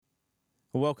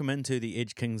Well, welcome into the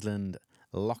Edge Kingsland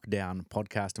Lockdown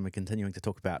podcast, and we're continuing to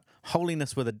talk about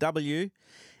holiness with a W.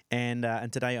 And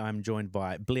today I'm joined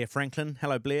by Blair Franklin.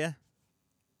 Hello, Blair.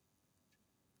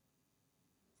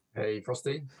 Hey,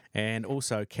 Frosty. And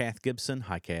also Kath Gibson.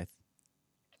 Hi, Kath.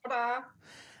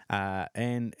 Ta-da.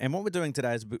 And what we're doing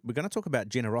today is we're going to talk about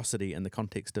generosity in the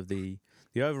context of the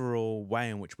overall way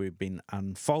in which we've been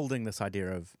unfolding this idea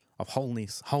of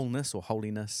wholeness or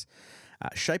holiness,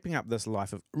 shaping up this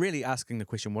life of really asking the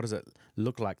question, what does it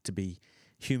look like to be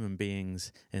human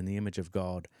beings in the image of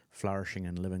God, flourishing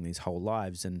and living these whole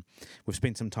lives? And we've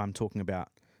spent some time talking about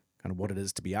kind of what it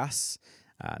is to be us,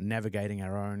 navigating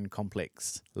our own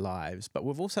complex lives. But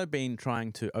we've also been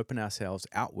trying to open ourselves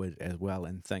outward as well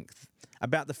and think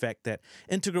about the fact that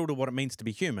integral to what it means to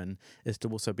be human is to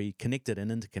also be connected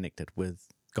and interconnected with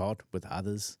God, with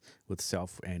others, with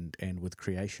self, and with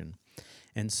creation.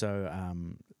 And so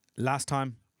last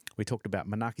time we talked about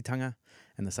manaakitanga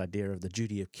and this idea of the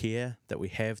duty of care that we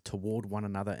have toward one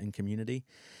another in community.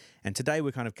 And today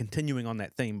we're kind of continuing on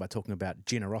that theme by talking about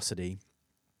generosity.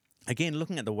 Again,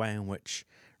 looking at the way in which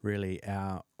really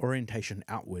our orientation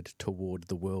outward toward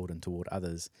the world and toward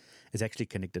others is actually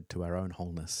connected to our own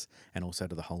wholeness and also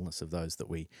to the wholeness of those that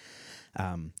we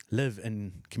live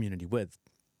in community with.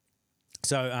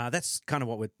 So that's kind of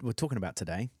what we're talking about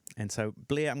today. And so,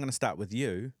 Blair, I'm going to start with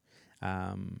you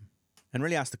and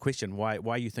really ask the question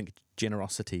why you think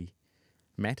generosity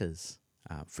matters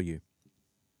for you.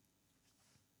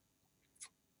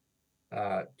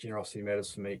 Generosity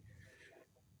matters for me.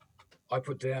 I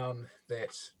put down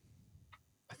that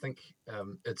I think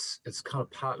it's kind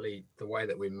of partly the way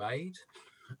that we're made,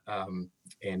 and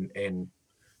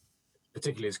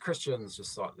particularly as Christians,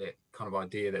 just like that kind of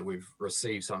idea that we've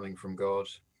received something from God,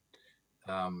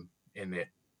 and that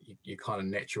your kind of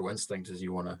natural instinct is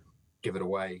you want to give it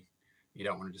away. You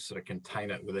don't want to just sort of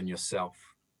contain it within yourself.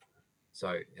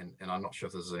 So, and I'm not sure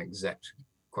if this is an exact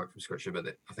quote from Scripture,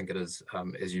 but I think it is,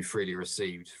 as you freely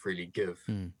received, freely give.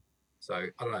 So I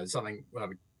don't know, it's something when I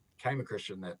became a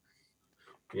Christian that,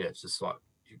 it's just like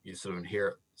you sort of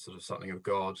inherit sort of something of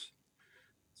God.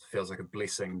 It feels like a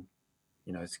blessing,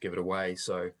 to give it away.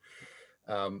 So,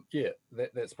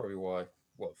 that's probably why.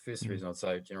 Well, first reason I'd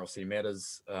say generosity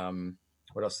matters.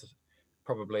 What else?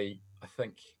 Probably, I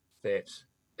think that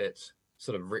it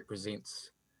sort of represents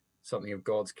something of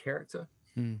God's character.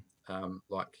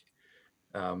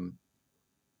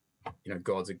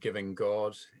 God's a giving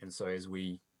God, and so as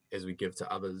we give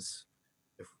to others,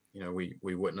 if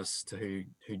we witness to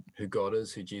who God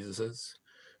is, who Jesus is.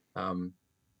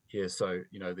 So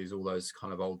there's all those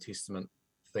kind of Old Testament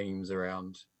themes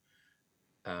around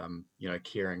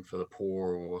caring for the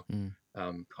poor, or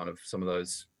kind of some of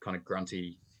those kind of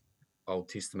grunty Old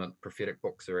Testament prophetic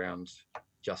books around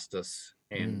justice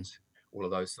and all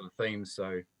of those sort of themes.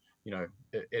 So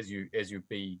as you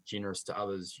be generous to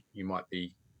others, you might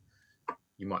be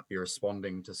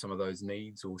responding to some of those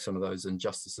needs or some of those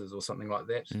injustices or something like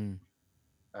that.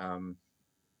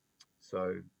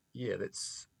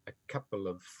 That's a couple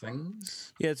of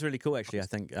things. Yeah, it's really cool, actually. I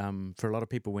think for a lot of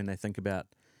people, when they think about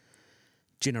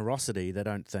generosity, they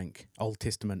don't think Old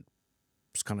Testament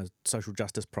kind of social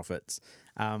justice prophets.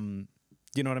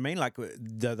 You know what I mean? Like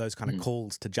those kind of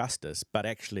calls to justice, but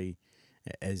actually,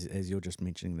 as you're just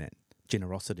mentioning, that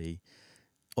generosity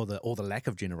or the lack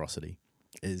of generosity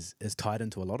is tied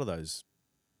into a lot of those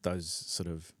sort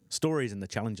of stories and the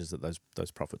challenges that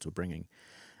those prophets were bringing.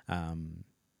 And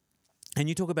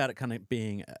you talk about it kind of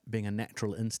being a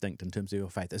natural instinct in terms of your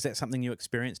faith. Is that something you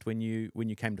experienced when you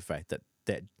came to faith,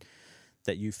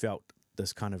 that you felt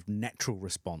this kind of natural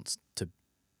response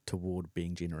toward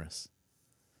being generous?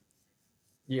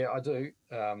 Yeah, I do.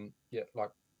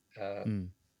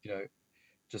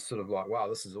 Just sort of like, wow,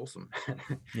 this is awesome.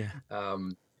 Yeah.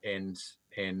 And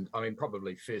I mean,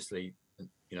 probably firstly,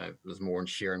 it was more in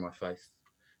sharing my faith.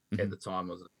 At the time,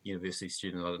 I was a university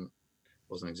student. I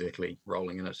wasn't exactly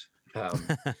rolling in it.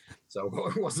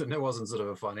 So it wasn't sort of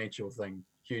a financial thing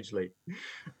hugely,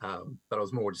 but it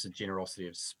was more just a generosity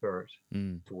of spirit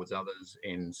towards others,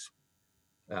 and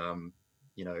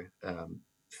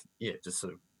just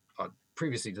sort of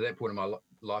previously to that point in my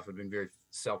life, I'd been very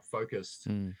self-focused.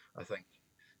 I think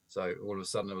so. All of a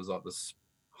sudden, it was like this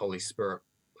Holy Spirit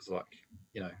was like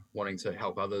wanting to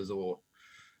help others, or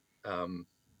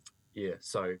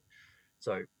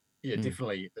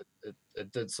definitely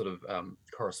it did sort of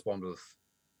correspond with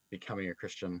becoming a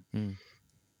Christian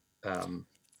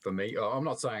for me. I'm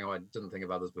not saying I didn't think of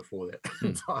others before that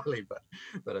entirely,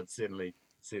 but it certainly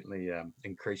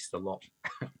increased a lot.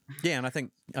 Yeah, and I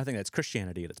think that's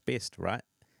Christianity at its best, right?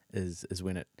 Is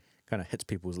when it kind of hits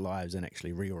people's lives and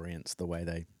actually reorients the way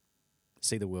they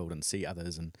see the world and see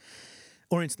others and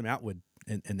orients them outward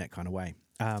in that kind of way.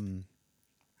 In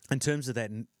terms of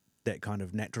that kind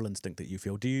of natural instinct that you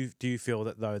feel, do you feel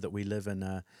that though that we live in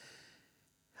are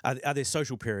there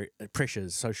social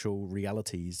pressures, social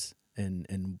realities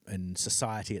in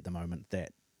society at the moment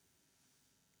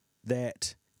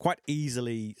that quite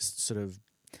easily sort of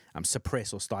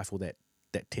suppress or stifle that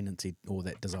tendency or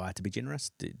that desire to be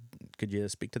generous? Could you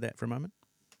speak to that for a moment?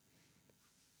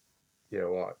 Yeah,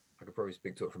 well, I could probably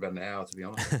speak to it for about an hour, to be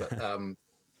honest. But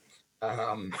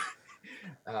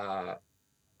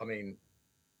I mean,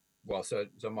 well, so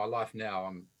my life now,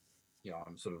 I'm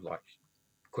sort of like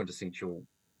quintessential,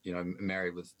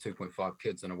 married with 2.5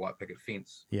 kids and a white picket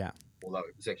fence. Yeah. Although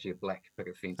it's actually a black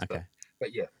picket fence. Okay.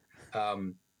 But yeah.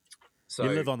 So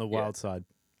you live on the wild side.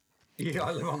 Yeah,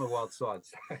 I live on the wild side.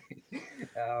 So,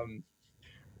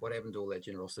 what happened to all that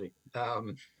generosity?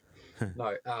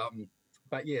 No.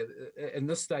 But yeah, in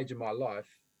this stage of my life,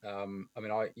 I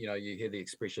mean, you hear the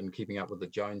expression "keeping up with the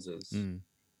Joneses"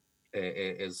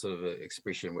 as sort of an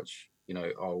expression which,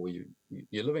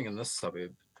 you're living in this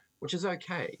suburb, which is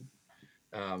okay,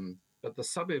 but the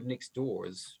suburb next door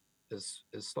is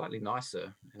slightly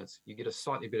nicer, and you get a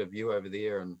slightly better view over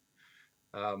there, and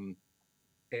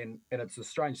it's a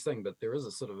strange thing, but there is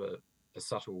a sort of a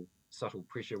subtle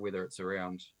pressure, whether it's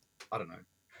around, I don't know,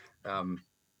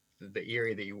 the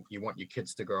area that you want your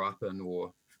kids to grow up in,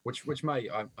 or which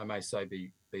I may say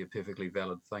be a perfectly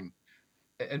valid thing.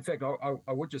 In fact,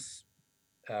 I would just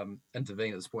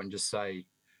intervene at this point and just say,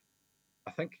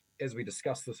 I think as we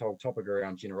discuss this whole topic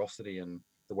around generosity and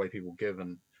the way people give,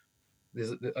 and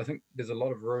I think there's a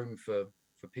lot of room for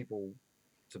people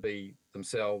to be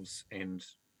themselves, and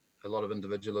a lot of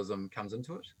individualism comes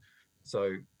into it.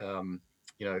 So,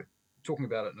 talking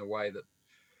about it in a way that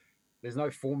there's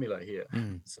no formula here.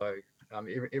 So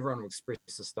everyone will express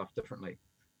this stuff differently.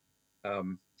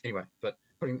 Anyway, but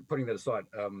putting that aside,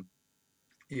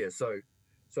 so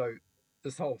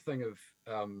this whole thing of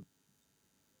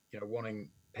wanting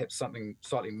perhaps something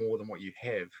slightly more than what you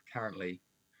have currently,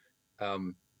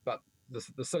 but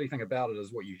the silly thing about it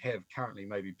is what you have currently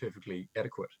may be perfectly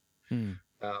adequate. And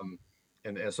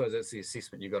so that's the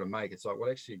assessment you've got to make. It's like, well,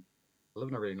 actually, I live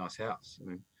in a really nice house. I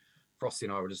mean, Frosty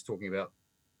and I were just talking about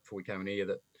before we came in here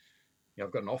that I've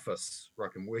got an office where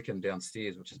I can work in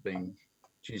downstairs, which has been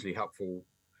hugely helpful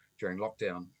during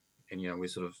lockdown. And we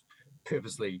sort of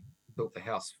purposely built the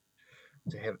house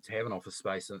to have an office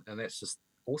space, and that's just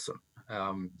awesome.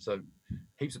 So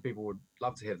heaps of people would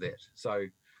love to have that. So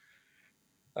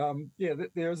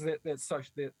there is that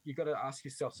social, that you got to ask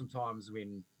yourself sometimes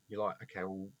when you're like, okay,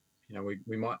 well,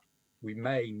 we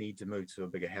may need to move to a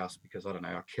bigger house because, I don't know,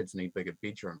 our kids need bigger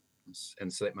bedrooms,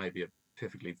 and so that may be a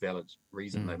perfectly valid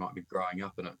reason. They might be growing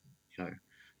up in it,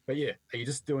 but yeah, are you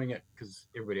just doing it because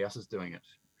everybody else is doing it,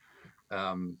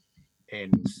 and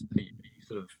are you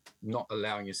sort of not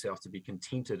allowing yourself to be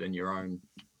contented in your own,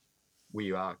 where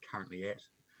you are currently at?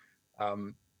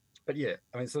 But yeah,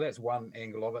 I mean, so that's one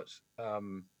angle of it.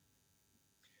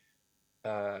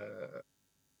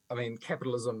 I mean,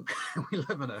 capitalism, we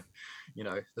live in a,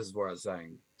 this is where I was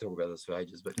saying, talk about this for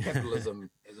ages, but capitalism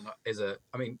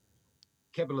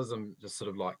capitalism, just sort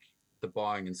of like the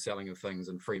buying and selling of things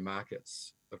and free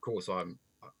markets. Of course, I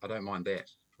don't mind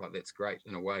that. Like, that's great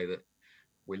in a way that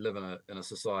we live in a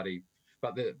society,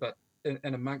 but in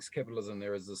amongst capitalism,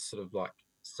 there is this sort of like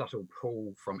subtle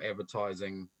pull from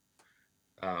advertising,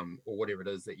 or whatever it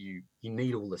is, that you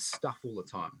need all this stuff all the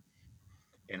time,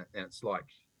 and it's like,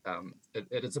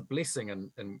 it is a blessing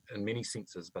in many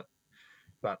senses, but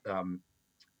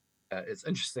it's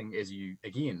interesting as you,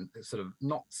 again, it's sort of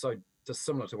not so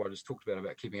dissimilar to what I just talked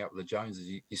about keeping up with the Joneses.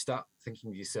 You start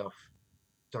thinking to yourself,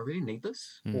 do I really need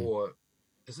this? Or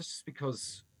is this just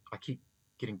because I keep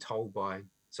getting told by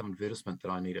some advertisement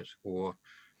that I need it, or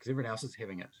because everyone else is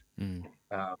having it?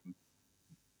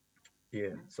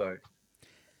 So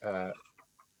I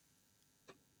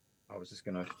was just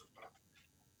going to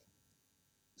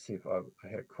see if I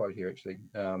had a quote here, actually.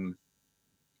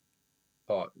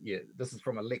 This is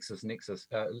from a LexisNexis.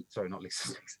 Sorry, not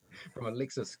LexisNexis. From a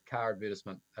Lexus car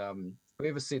advertisement.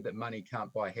 Whoever said that money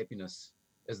can't buy happiness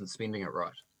isn't spending it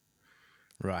right.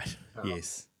 Right.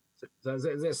 Yes. So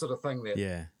there's that sort of thing that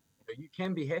you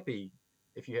can be happy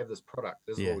if you have this product.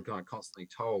 This is what we're kind of constantly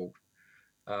told.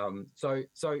 So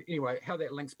anyway, how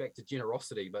that links back to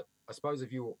generosity. But I suppose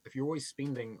if you're always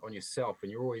spending on yourself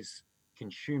and you're always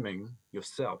consuming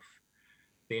yourself,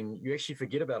 then you actually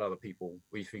forget about other people,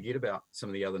 or you forget about some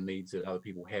of the other needs that other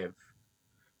people have.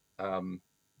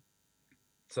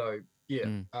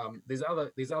 There's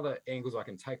other angles I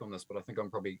can take on this, but I think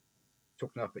I'm probably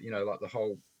talking enough. But like the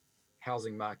whole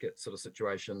housing market sort of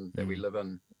situation that we live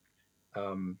in,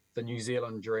 the New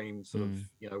Zealand dream, sort of,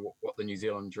 what the New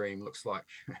Zealand dream looks like,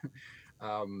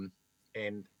 and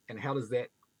how does that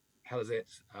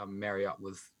marry up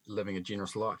with living a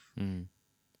generous life?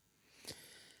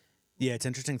 Yeah, it's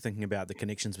interesting thinking about the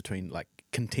connections between like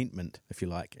contentment, if you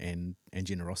like, and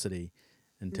generosity,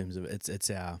 in terms of it's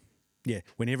our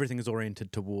when everything is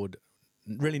oriented toward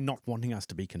really not wanting us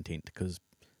to be content, because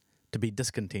to be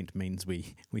discontent means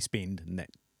we spend, and that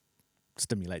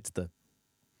stimulates the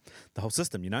whole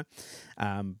system,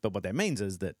 But what that means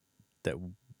is that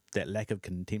lack of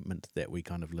contentment that we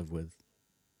kind of live with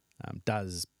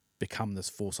does become this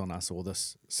force on us, or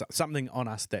this something on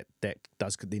us that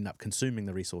does could end up consuming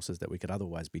the resources that we could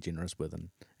otherwise be generous with,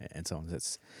 and so on.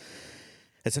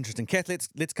 It's interesting. Kath,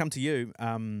 let's come to you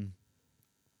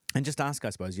and just ask,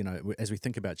 I suppose, as we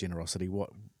think about generosity, what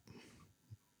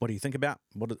do you think about?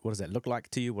 What does that look like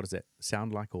to you? What does that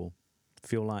sound like or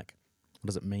feel like? What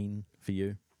does it mean for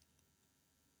you?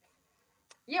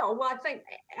 Yeah, well, I think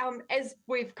as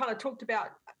we've kind of talked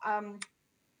about,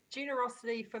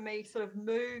 generosity for me sort of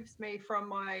moves me from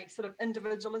my sort of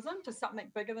individualism to something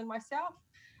bigger than myself.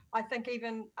 I think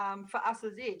even for us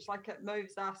as Edge, like it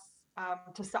moves us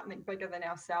to something bigger than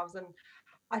ourselves. And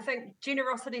I think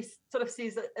generosity sort of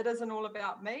says that it isn't all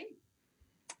about me.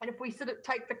 And if we sort of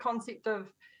take the concept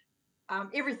of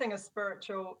everything is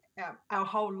spiritual, our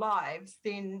whole lives,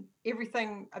 then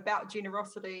everything about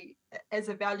generosity as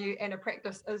a value and a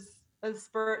practice is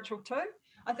spiritual too.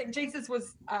 I think Jesus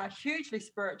was hugely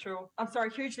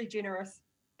generous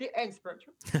and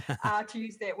spiritual, to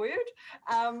use that word.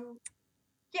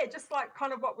 Just like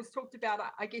kind of what was talked about,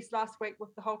 I guess, last week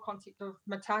with the whole concept of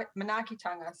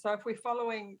manaakitanga. So if we're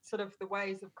following sort of the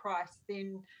ways of Christ,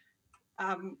 then,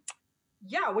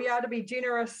 we are to be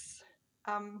generous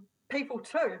people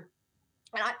too.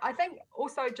 And I think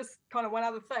also just kind of one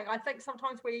other thing, I think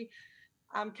sometimes we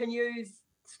can use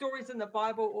stories in the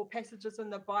Bible or passages in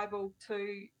the Bible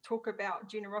to talk about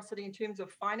generosity in terms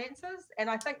of finances. And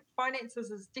I think finances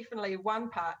is definitely one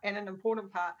part and an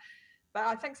important part. But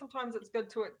I think sometimes it's good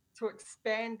to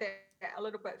expand that a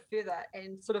little bit further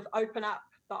and sort of open up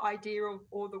the idea of,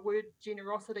 or the word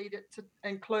generosity to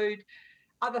include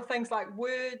other things like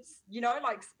words,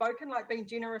 like spoken, like being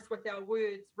generous with our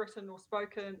words, written or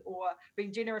spoken, or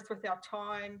being generous with our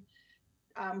time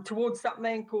towards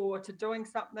something or to doing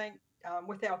something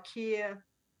with our care.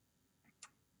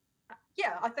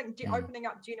 I think opening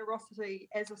up generosity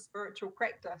as a spiritual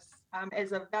practice,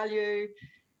 as a value,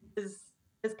 is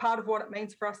part of what it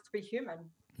means for us to be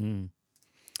human.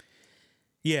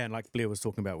 Yeah, and like Blair was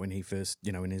talking about when he first,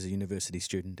 when he was a university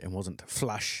student and wasn't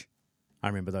flush. I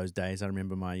remember those days. I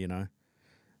remember my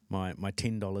my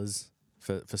 $10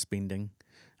 for spending,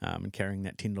 and carrying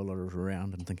that $10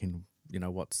 around and thinking,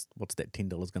 what's that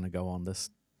 $10 going to go on this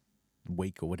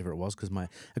week or whatever it was, because my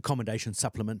accommodation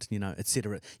supplement, et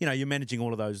cetera. You're managing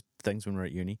all of those things when we're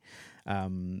at uni.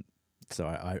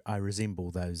 So I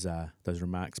resemble those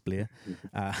remarks, Blair.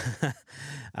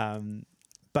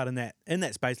 But in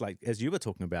that space, like as you were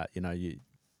talking about,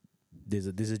 there's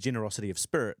a generosity of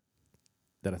spirit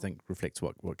that I think reflects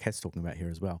what Kath's talking about here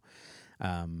as well.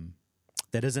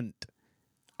 That isn't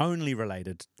only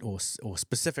related or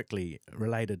specifically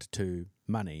related to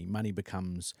money. Money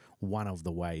becomes one of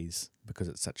the ways, because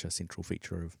it's such a central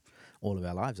feature of all of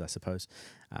our lives, I suppose.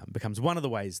 Becomes one of the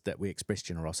ways that we express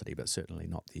generosity, but certainly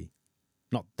not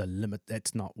the limit.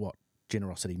 That's not what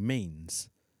generosity means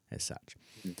as such.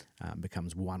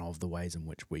 Becomes one of the ways in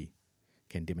which we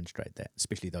can demonstrate that,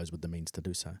 especially those with the means to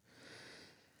do so.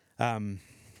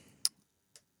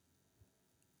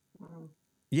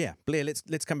 Blair,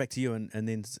 let's come back to you and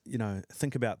then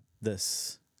think about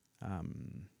this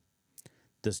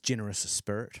this generous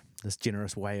spirit, this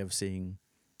generous way of seeing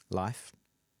life.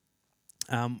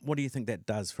 What do you think that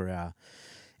does for our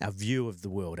view of the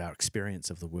world, our experience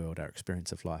of the world, our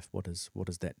experience of life? What does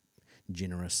that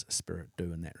generous spirit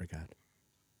do in that regard?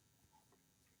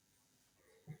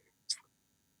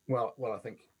 Well, I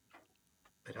think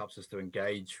it helps us to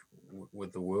engage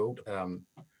with the world.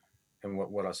 And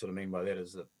what I sort of mean by that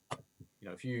is that,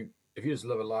 if you just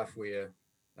live a life where,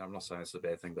 I'm not saying it's a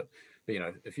bad thing, but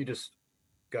if you just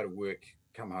go to work,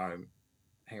 come home,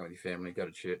 hang out with your family, go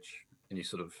to church, and you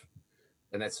sort of,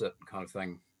 and that's it kind of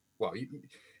thing. Well,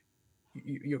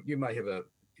 you may have a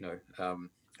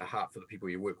heart for the people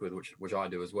you work with, which I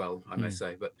do as well, I may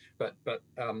say, but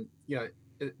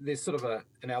there's sort of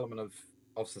an element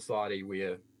of society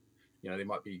where there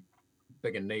might be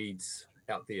bigger needs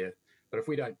out there, but if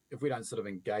we don't sort of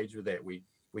engage with that, we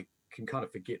can kind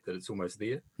of forget that it's almost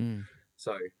there.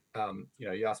 So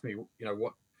you asked me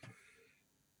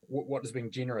what does being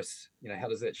generous, how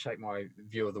does that shape my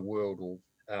view of the world? Or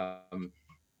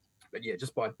but yeah,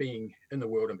 just by being in the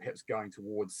world and perhaps going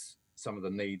towards some of the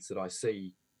needs that I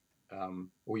see,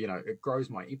 or it grows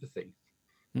my empathy.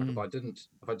 Like if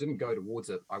I didn't go towards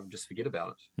it, I would just forget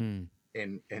about it.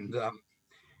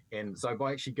 And so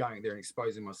by actually going there and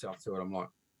exposing myself to it, I'm like,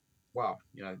 wow,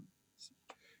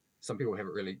 some people have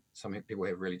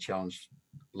really challenged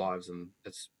lives, and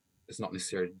it's not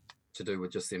necessarily to do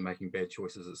with just them making bad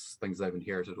choices. It's things they've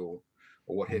inherited or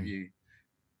what have you.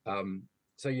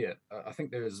 So yeah, I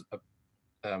think there is a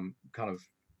kind of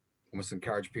almost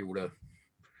encourage people to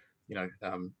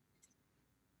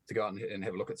to go out and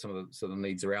have a look at some of the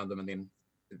needs around them, and then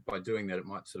by doing that, it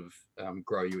might sort of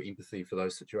grow your empathy for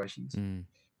those situations.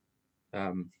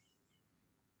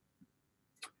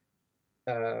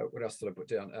 What else did I put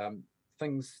down?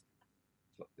 Things.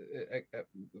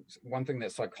 One thing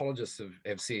that psychologists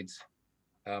have said,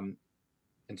 in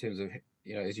terms of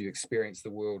as you experience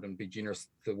the world and be generous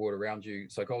to the world around you,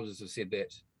 psychologists have said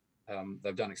that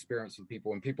they've done experiments with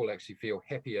people, and people actually feel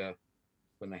happier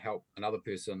when they help another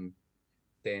person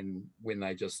than when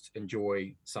they just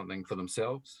enjoy something for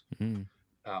themselves.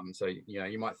 So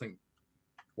you might think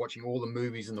watching all the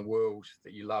movies in the world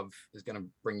that you love is going to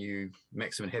bring you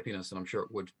maximum happiness, and I'm sure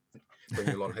it would bring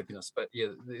you a lot of happiness. But yeah,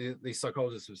 these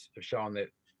psychologists have shown that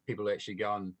people who actually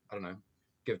go and, I don't know,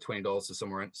 give $20 to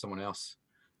someone else,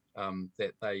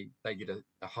 that they get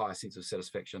a higher sense of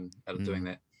satisfaction out of doing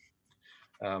that.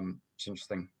 It's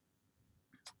interesting.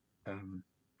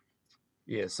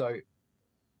 Yeah, so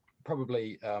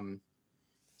probably well,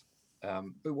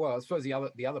 I suppose the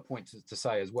other point to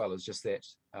say as well is just that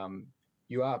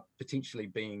you are potentially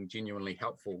being genuinely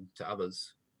helpful to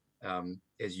others,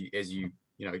 as you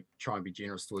try and be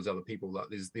generous towards other people. Like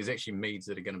there's actually needs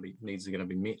that are going to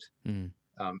be met,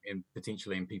 and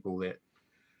potentially in people that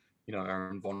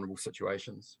are in vulnerable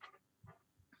situations.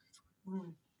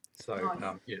 So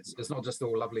Nice. it's not just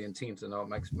all lovely intent and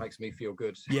it makes me feel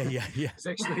good. Yeah. It's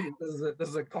actually this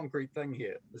is a concrete thing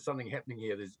here. There's something happening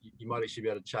here. You might actually be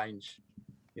able to change,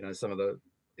 some of the,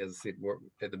 as I said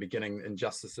at the beginning,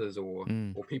 injustices or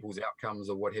people's outcomes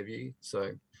or what have you.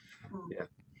 So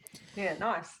Yeah,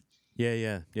 nice.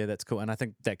 Yeah, that's cool. And I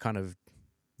think that kind of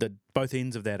both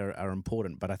ends of that are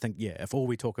important. But I think if all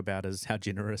we talk about is how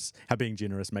being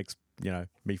generous makes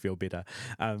me feel better,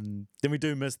 then we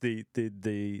do miss the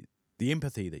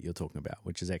empathy that you're talking about,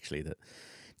 which is actually that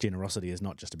generosity is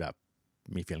not just about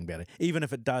me feeling better, even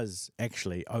if it does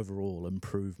actually overall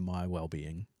improve my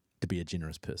well-being to be a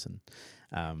generous person.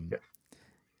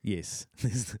 Yes,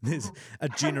 there's a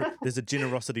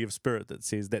generosity of spirit that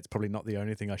says that's probably not the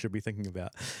only thing I should be thinking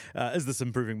about. Is this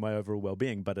improving my overall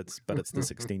well-being? But it's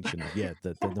this extension of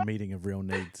the meeting of real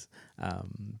needs,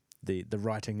 the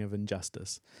righting of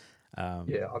injustice. I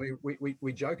mean,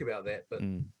 we joke about that, but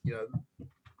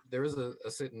there is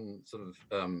a certain sort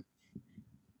of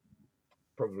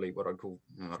probably what I'd call,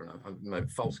 I don't know,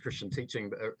 false Christian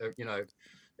teaching, but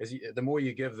the more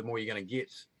you give, the more you're going to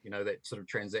get. That sort of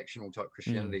transactional type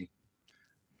Christianity,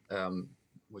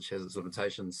 which has its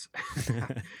limitations.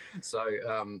 So,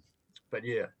 but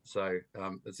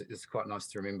it's quite nice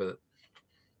to remember that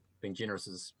being generous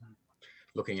is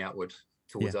looking outward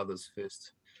towards others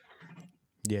first.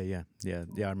 Yeah.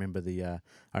 I remember the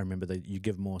you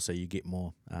give more so you get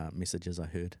more messages I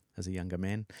heard as a younger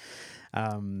man.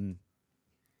 And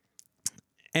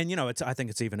I think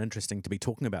it's even interesting to be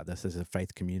talking about this as a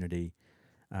faith community,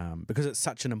 because it's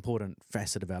such an important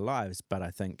facet of our lives. But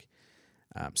I think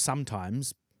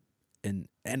sometimes, and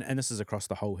this is across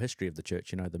the whole history of the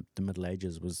church. The Middle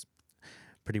Ages was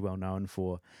pretty well known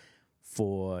for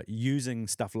using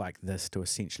stuff like this to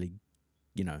essentially,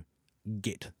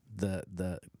 get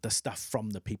the stuff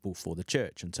from the people for the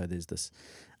church. And so there's this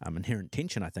inherent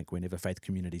tension, I think, whenever faith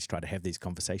communities try to have these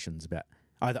conversations about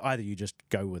either you just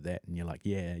go with that and you're like,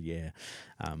 give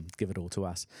it all to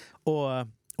us, or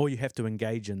you have to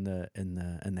engage in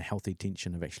the healthy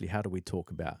tension of actually how do we talk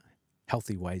about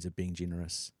healthy ways of being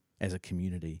generous as a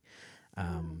community,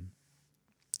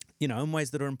 in ways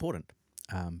that are important,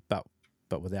 but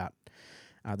without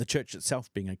the church itself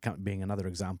being another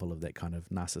example of that kind of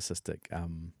narcissistic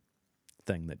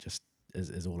thing that just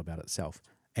is all about itself,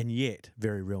 and yet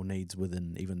very real needs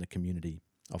within even the community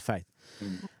of faith.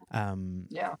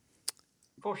 Yeah,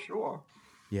 for sure.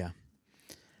 Yeah.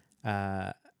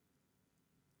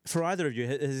 For either of you,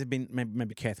 has it been,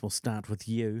 maybe Kath, we'll start with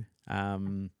you.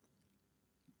 Have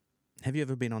you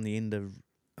ever been on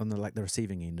the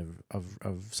receiving end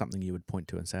of something you would point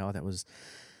to and say, oh, that was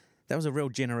a real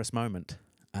generous moment?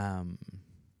 Has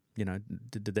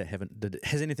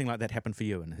anything like that happened for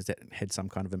you, and has that had some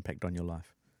kind of impact on your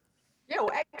life?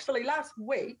 actually last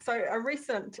week, so a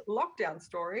recent lockdown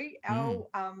story, our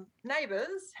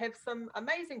neighbours have some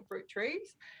amazing fruit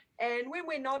trees. And when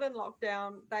we're not in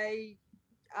lockdown, they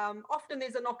often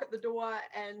there's a knock at the door,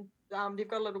 and they've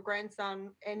got a little grandson,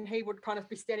 and he would kind of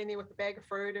be standing there with a bag of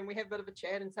fruit, and we have a bit of a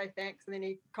chat and say thanks, and then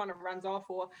he kind of runs off,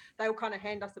 or they'll kind of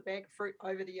hand us a bag of fruit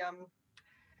over the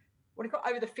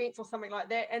over the fence or something like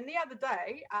that. And the other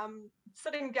day,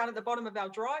 sitting down at the bottom of our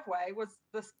driveway was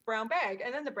this brown bag,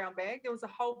 and in the brown bag there was a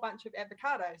whole bunch of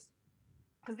avocados,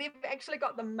 because they've actually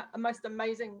got the most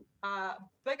amazing,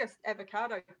 biggest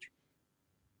avocado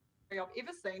tree I've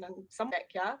ever seen in some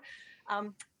backyard.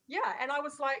 Yeah, and I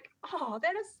was like, oh,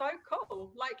 that is so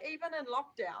cool. Like, even in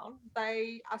lockdown,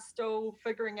 they are still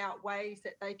figuring out ways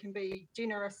that they can be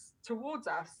generous towards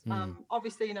us.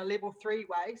 Obviously in a level 3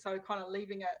 way, so kind of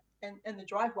leaving it in the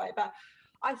driveway. But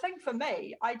I think for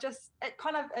me, it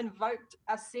kind of invoked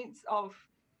a sense of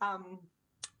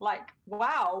like,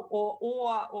 wow,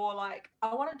 or like,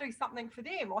 I want to do something for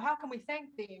them, or how can we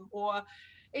thank them, or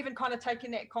even kind of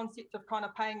taking that concept of kind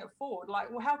of paying it forward,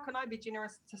 like, well, how can I be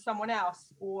generous to someone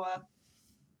else, or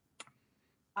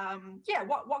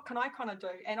what can I kind of do?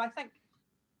 And I think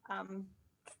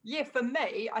for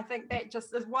me, I think that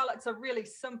just, as well, it's a really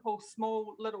simple,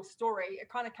 small little story, it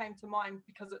kind of came to mind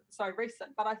because it's so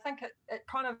recent, but I think it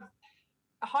kind of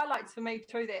highlights for me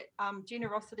too that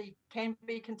generosity can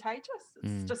be contagious.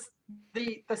 It's just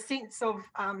the sense of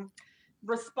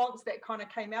response that kind of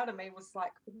came out of me was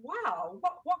like, wow,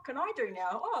 what can I do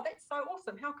now? Oh, that's so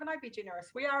awesome. How can I be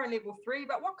generous? We are in level 3,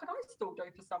 but what can I still do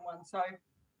for someone? So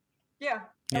it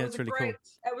was really great.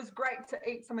 cool. It was great to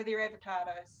eat some of their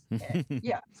avocados.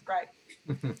 It's great.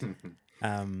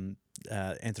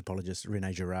 Anthropologist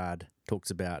Rene Girard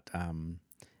talks about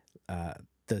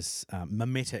this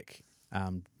mimetic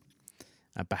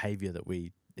behavior that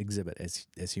we exhibit as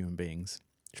human beings,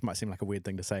 which might seem like a weird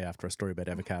thing to say after a story about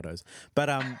avocados, but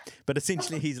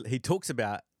essentially he talks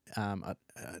about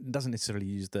doesn't necessarily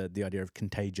use the idea of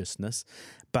contagiousness,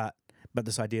 but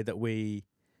this idea that we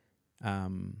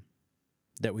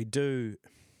do,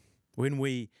 when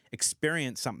we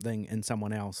experience something in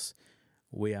someone else,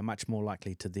 we are much more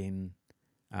likely to then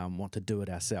want to do it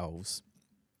ourselves.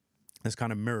 This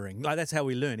kind of mirroring, like that's how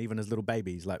we learn, even as little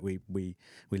babies. Like we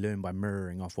learn by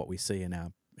mirroring off what we see in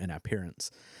our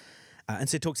parents. And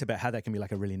so it talks about how that can be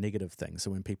like a really negative thing.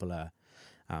 So when people are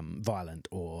violent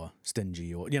or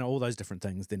stingy, or all those different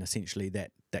things, then essentially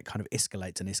that kind of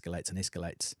escalates and escalates and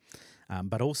escalates.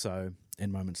 But also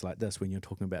in moments like this, when you're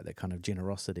talking about that kind of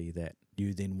generosity, that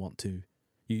you then want to,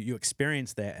 you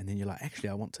experience that, and then you're like, actually,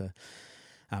 I want to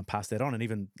pass that on. And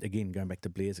even again, going back to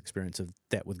Blair's experience of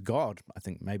that with God, I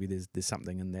think maybe there's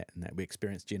something in that we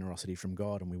experience generosity from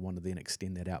God, and we want to then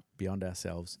extend that out beyond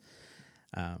ourselves.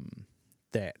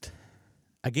 That,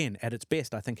 again, at its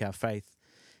best, I think our faith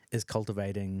is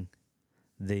cultivating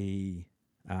the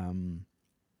kind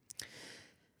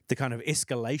of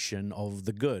escalation of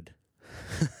the good,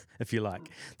 if you like.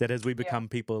 That as we become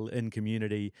people in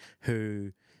community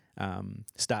who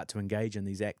start to engage in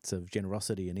these acts of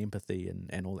generosity and empathy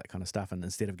and all that kind of stuff, and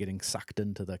instead of getting sucked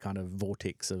into the kind of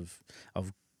vortex of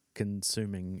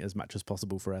consuming as much as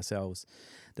possible for ourselves,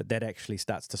 that actually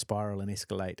starts to spiral and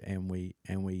escalate, and we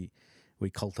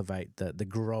cultivate the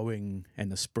growing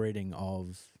and the spreading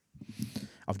of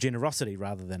generosity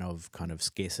rather than of kind of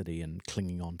scarcity and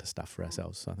clinging on to stuff for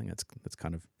ourselves. So I think that's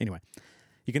kind of, anyway.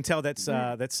 You can tell that's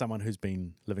someone who's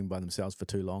been living by themselves for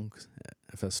too long.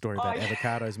 If a story about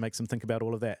avocados makes them think about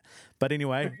all of that. But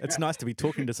anyway, it's nice to be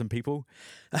talking to some people.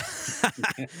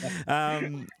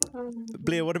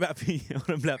 Blair, what about for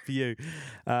you?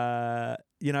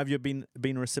 Have you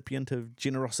been a recipient of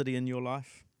generosity in your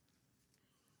life?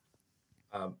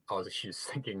 I was actually just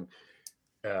thinking,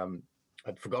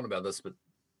 I'd forgotten about this, but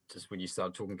just when you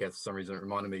started talking, Kath, for some reason it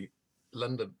reminded me.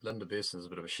 Linda Burson is a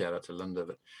bit of a shout out to Linda,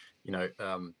 but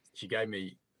she gave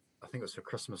me, I think it was for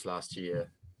Christmas last year,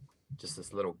 just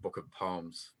this little book of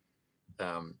poems,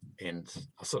 and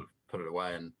I sort of put it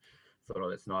away and thought, oh,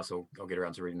 that's nice. I'll get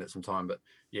around to reading that sometime. But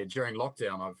yeah, during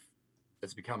lockdown,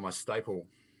 it's become my staple,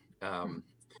 and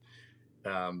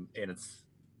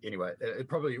it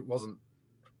probably wasn't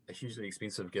a hugely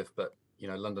expensive gift, but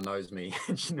Linda knows me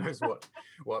and she knows what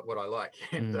I like,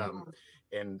 and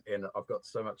I've got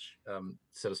so much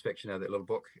satisfaction out of that little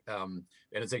book, and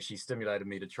it's actually stimulated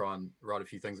me to try and write a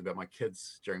few things about my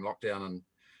kids during lockdown, and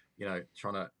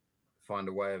trying to find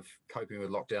a way of coping with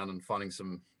lockdown and finding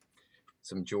some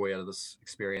joy out of this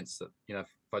experience. That if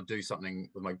I do something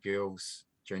with my girls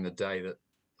during the day, that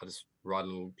I just write a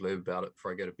little blurb about it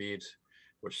before I go to bed,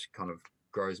 which kind of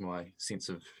grows my sense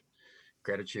of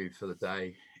gratitude for the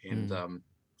day. And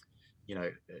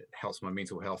it helps my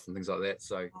mental health and things like that.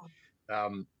 So,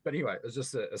 but anyway, it was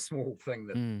just a small thing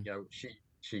that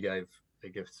she gave a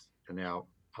gift, and now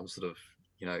I'm sort of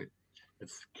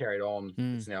it's carried on.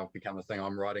 It's now become a thing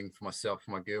I'm writing for myself,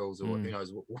 for my girls, or who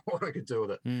knows what I could do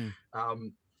with it.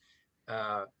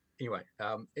 Anyway,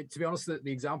 to be honest,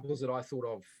 the examples that I thought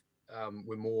of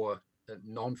were more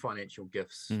non-financial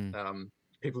gifts.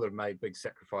 People that have made big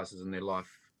sacrifices in their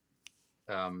life,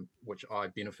 which I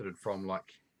benefited from.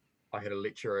 Like, I had a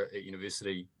lecturer at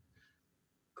university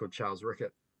called Charles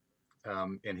Rickett,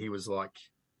 and he was like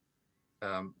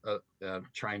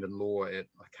trained in law at,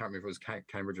 I can't remember if it was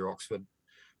Cambridge or Oxford,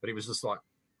 but he was just like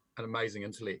an amazing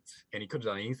intellect, and he could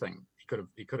have done anything.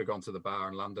 He could have gone to the bar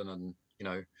in London and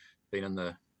been in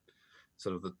the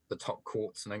sort of the top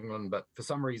courts in England, but for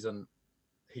some reason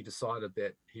he decided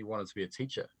that he wanted to be a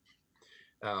teacher,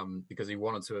 because he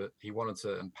wanted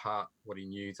to impart what he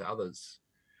knew to others.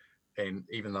 And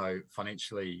even though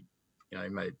financially, he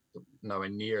made nowhere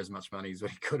near as much money as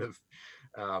what he could have,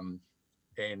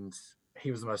 and he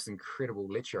was the most incredible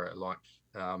lecturer. Like,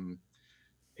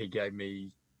 he gave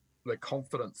me the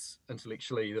confidence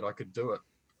intellectually that I could do it.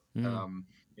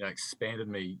 Expanded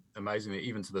me amazingly.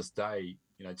 Even to this day,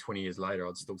 20 years later,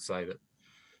 I'd still say that,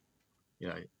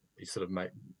 he sort of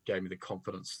gave me the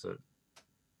confidence to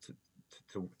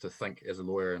think as a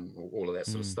lawyer and all of that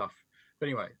sort of stuff. But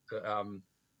anyway,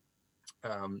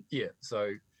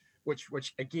 so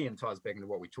which again ties back into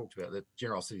what we talked about, that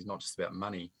generosity is not just about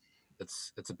money.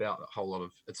 It's about a whole lot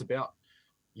of, it's about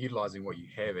utilizing what you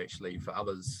have actually for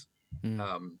others.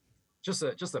 Just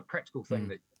a practical thing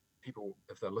that people,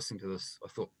 if they're listening to this, I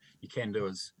thought you can do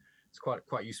is, it's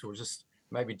quite useful. Just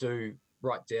maybe do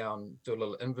a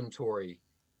little inventory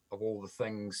of all the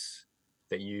things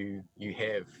that you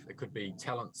have. It could be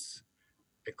talents,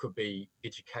 it could be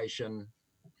education,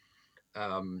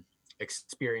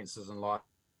 experiences in life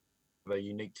that are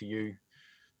unique to you.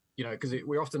 Because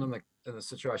we're often in the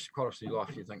situation, quite often in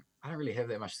life, you think, I don't really have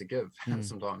that much to give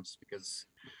sometimes, because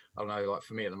I don't know, like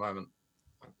for me at the moment,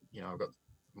 I've got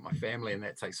my family and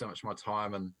that takes so much of my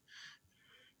time. And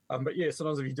but yeah,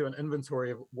 sometimes if you do an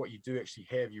inventory of what you do actually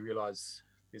have, you realize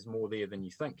there's more there than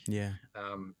you think.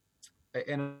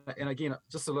 And again,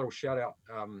 just a little shout out,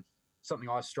 something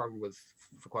I struggled with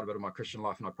for quite a bit of my Christian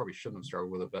life, and I probably shouldn't have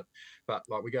struggled with it, but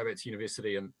like, we go back to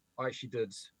university, and I actually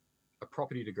did a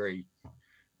property degree,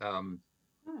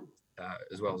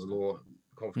 as well as a law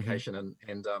qualification.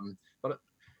 But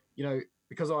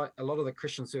because a lot of the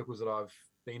Christian circles that I've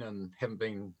been in haven't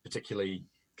been particularly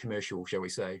commercial, shall we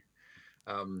say.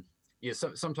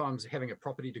 So sometimes having a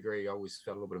property degree, I always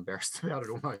felt a little bit embarrassed about it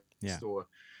almost. Or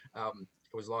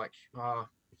it was like,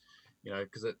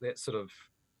 because that sort of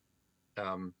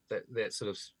that sort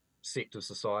of sect of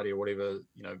society or whatever,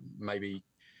 maybe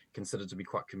considered to be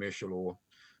quite commercial.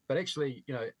 But actually,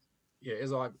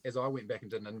 as I went back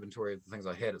and did an inventory of the things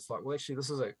I had, it's like, well, actually, this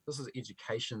is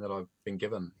education that I've been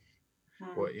given,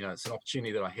 or it's an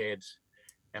opportunity that I had,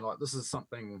 and like, this is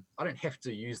something I don't have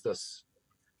to use this,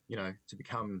 to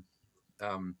become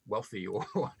wealthy, or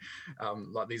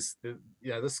like this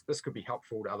could be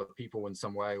helpful to other people in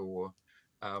some way, or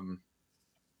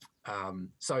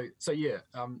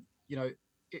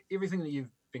everything that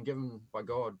you've been given by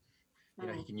God,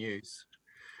 He can use.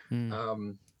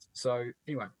 So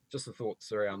anyway, just the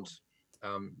thoughts around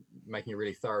making a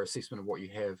really thorough assessment of what you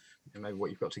have and maybe what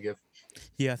you've got to give.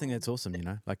 Yeah, I think that's awesome.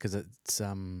 Because it's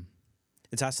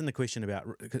asking the question about,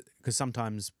 because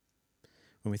sometimes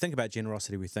when we think about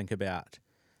generosity, we think about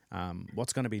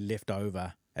what's going to be left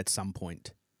over at some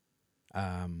point.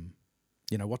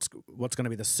 What's going to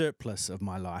be the surplus of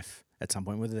my life at some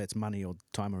point, whether that's money or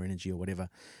time or energy or whatever,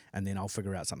 and then I'll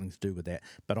figure out something to do with that.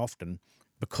 But often,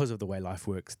 because of the way life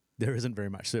works, there isn't very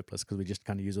much surplus, because we just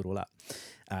kind of use it all up.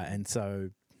 And so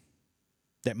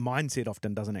that mindset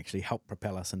often doesn't actually help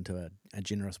propel us into a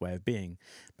generous way of being.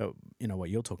 But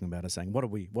what you're talking about is saying, what do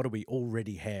we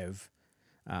already have?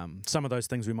 Some of those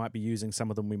things we might be using, some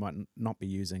of them we might not be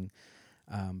using.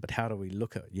 But how do we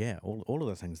look at, all of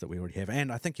the things that we already have?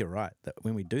 And I think you're right, that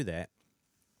when we do that,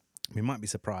 we might be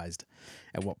surprised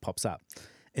at what pops up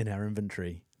in our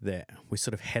inventory that we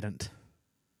sort of hadn't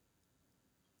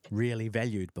really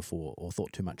valued before or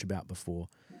thought too much about before.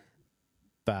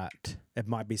 But it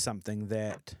might be something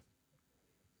that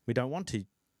we don't want to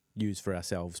use for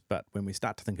ourselves, but when we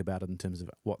start to think about it in terms of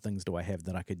what things do I have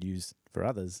that I could use for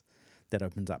others, that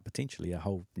opens up potentially a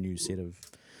whole new set of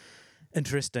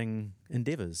interesting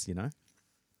endeavors,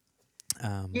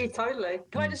 Yeah, totally.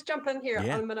 Can I just jump in here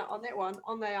Yeah. on a minute on that one,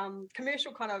 on the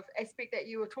commercial kind of aspect that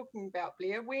you were talking about,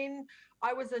 Blair? When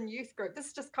I was in youth group, this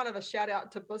is just kind of a shout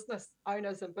out to business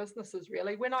owners and businesses,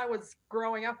 really. When I was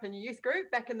growing up in youth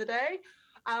group back in the day,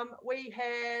 we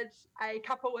had a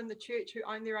couple in the church who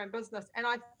owned their own business, and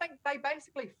I think they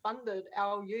basically funded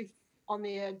our youth on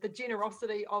the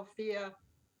generosity of their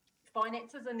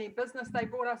finances in their business. They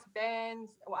brought us vans,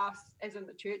 or us as in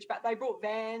the church, but they brought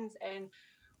vans, and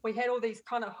we had all these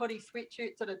kind of hoodie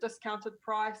sweatshirts at a discounted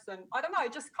price. And I don't know,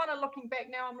 just kind of looking back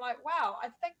now, I'm like, wow, I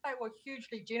think they were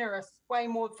hugely generous, way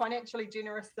more financially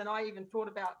generous than I even thought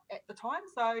about at the time.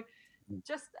 So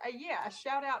just a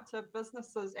shout out to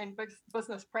businesses and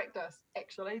business practice,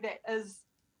 actually, that is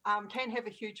can have a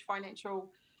huge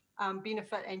financial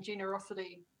benefit and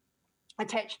generosity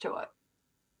attached to it.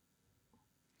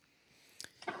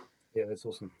 Yeah, that's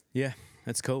awesome. Yeah,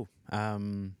 that's cool.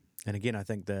 And again, I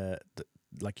think the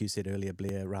like you said earlier,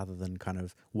 Blair, rather than kind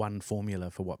of one formula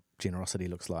for what generosity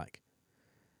looks like,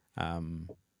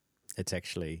 it's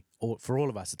actually, for all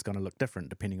of us, it's going to look different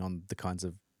depending on the kinds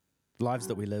of lives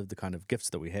that we live, the kind of gifts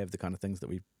that we have, the kind of things that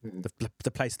we,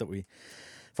 the place that we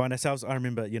find ourselves. I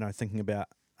remember, thinking about,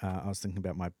 I was thinking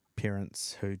about my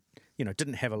parents who,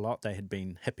 didn't have a lot. They had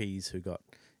been hippies who got,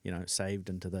 saved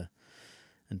into the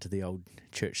old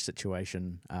church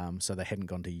situation. So they hadn't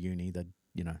gone to uni. They'd,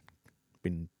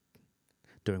 been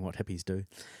doing what hippies do.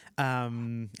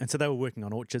 And so they were working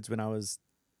on orchards when I was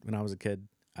a kid.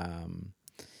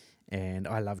 And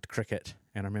I loved cricket.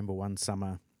 And I remember one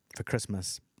summer for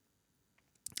Christmas,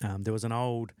 there was an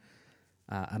old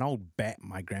bat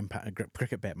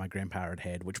cricket bat my grandpa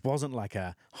had, which wasn't like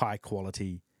a high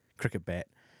quality cricket bat,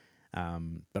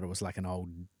 but it was like an old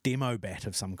demo bat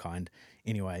of some kind.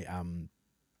 Anyway,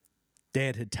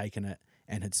 Dad had taken it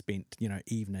and had spent,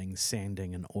 evenings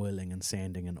sanding and oiling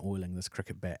this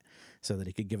cricket bat so that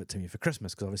he could give it to me for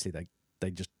Christmas, because obviously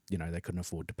they just, they couldn't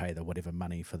afford to pay the whatever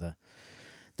money for the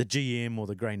GM or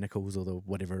the grey nickels or the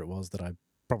whatever it was that I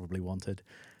probably wanted,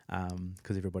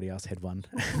 because everybody else had one.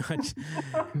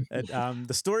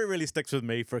 The story really sticks with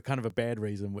me for a kind of a bad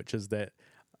reason, which is that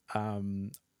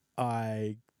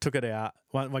I took it out.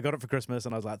 Well, I got it for Christmas,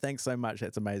 and I was like, "Thanks so much,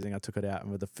 that's amazing." I took it out,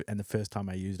 and the first time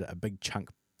I used it, a big chunk,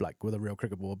 like with a real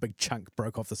cricket ball, a big chunk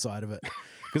broke off the side of it,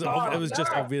 because it was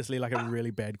just obviously like a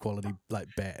really bad quality like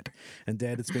bat. And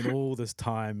Dad had spent all this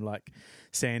time like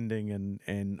sanding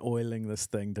and oiling this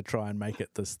thing to try and make it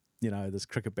this, this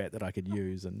cricket bat that I could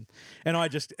use, and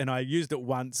I used it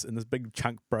once, and this big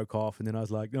chunk broke off, and then I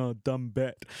was like, "Oh, dumb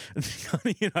bat," and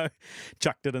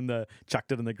chucked it in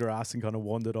the grass and kind of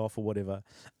wandered off or whatever,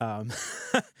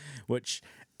 which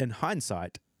in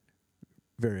hindsight,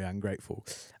 very ungrateful.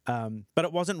 But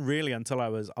it wasn't really until I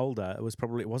was older. It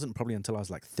wasn't probably until I was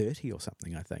like 30 or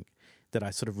something, I think, that I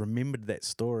sort of remembered that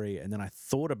story, and then I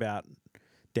thought about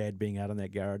Dad being out in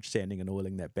that garage sanding and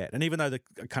oiling that bat. And even though it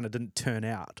kind of didn't turn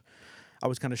out, I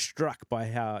was kind of struck by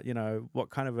how, what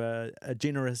kind of a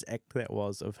generous act that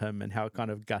was of him, and how kind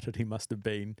of gutted he must have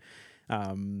been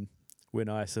when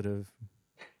I sort of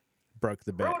broke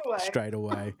the bat straight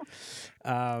away.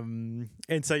 And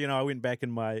so, I went back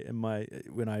in my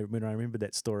when I remembered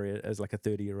that story as like a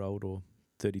 30-year-old or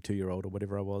 32-year-old or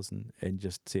whatever I was, and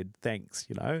just said thanks,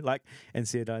 and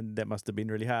said that must have been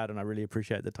really hard, and I really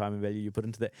appreciate the time and value you put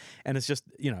into that. And it's just,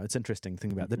 it's interesting to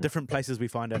think about the different places we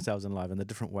find ourselves in life and the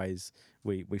different ways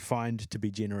we find to be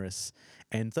generous,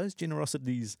 and those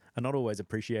generosities are not always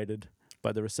appreciated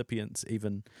by the recipients,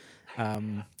 even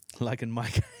like in my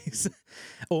case.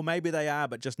 Or maybe they are,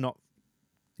 but just not,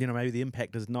 maybe the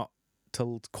impact is not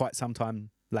till quite some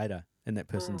time later in that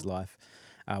person's life,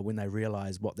 when they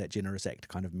realise what that generous act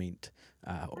kind of meant,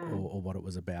 or what it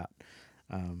was about.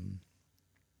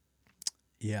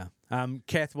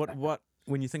 Kath, what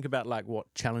when you think about like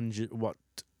what challenges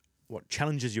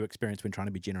you experience when trying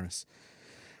to be generous,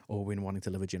 or when wanting to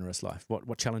live a generous life,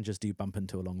 what challenges do you bump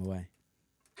into along the way?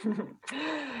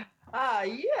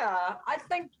 I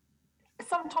think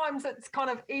sometimes it's kind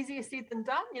of easier said than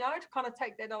done, to kind of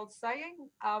take that old saying.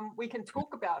 We can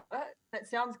talk about it. That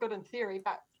sounds good in theory,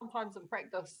 but sometimes in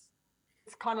practice,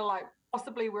 it's kind of like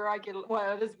possibly where I can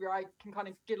kind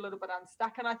of get a little bit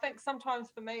unstuck. And I think sometimes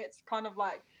for me, it's kind of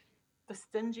like the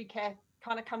stingy cat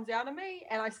kind of comes out of me,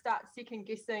 and I start second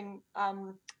guessing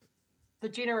the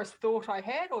generous thought I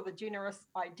had or the generous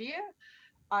idea.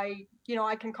 I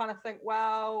can kind of think,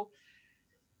 well,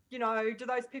 do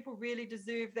those people really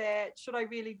deserve that? Should I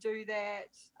really do that?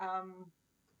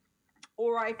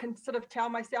 or I can sort of tell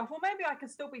myself, well, maybe I can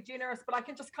still be generous, but I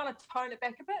can just kind of tone it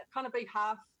back a bit, kind of be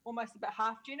almost a bit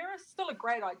half generous. Still a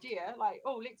great idea, like,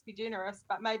 oh, let's be generous,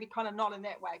 but maybe kind of not in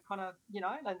that way, kind of,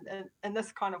 in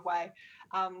this kind of way.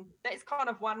 That's kind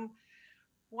of one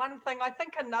thing. I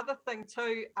think another thing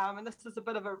too, and this is a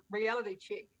bit of a reality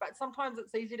check, but sometimes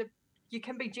it's easy you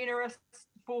can be generous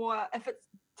if it's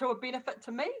to a benefit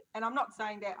to me. And I'm not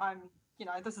saying that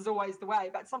this is always the way,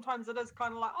 but sometimes it is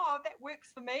kind of like, oh, that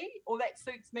works for me or that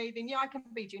suits me, then I can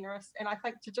be generous. And I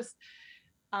think to just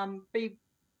be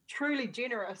truly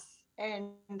generous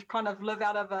and kind of live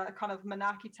out of a kind of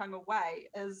manaakitanga way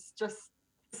is just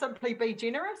simply be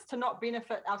generous, to not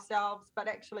benefit ourselves, but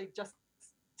actually just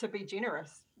to be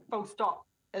generous, full stop,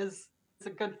 is a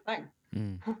good thing.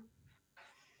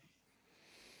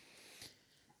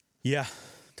 Yeah,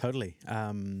 totally.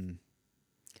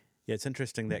 It's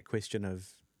interesting, that question of,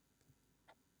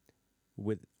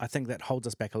 I think that holds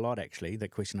us back a lot, actually,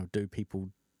 that question of, do people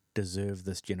deserve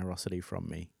this generosity from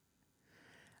me?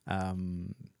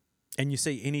 And you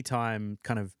see, anytime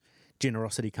kind of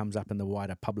generosity comes up in the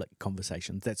wider public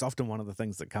conversations, that's often one of the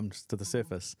things that comes to the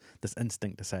surface, this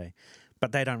instinct to say,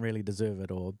 but they don't really deserve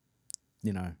it, or,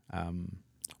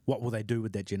 what will they do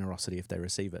with that generosity if they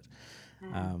receive it?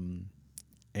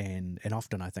 And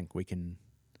often I think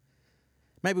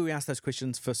maybe we ask those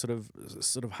questions for sort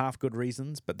of half good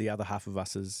reasons, but the other half of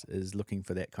us is looking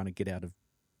for that kind of get out of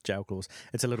jail clause.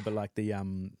 It's a little bit like the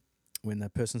when the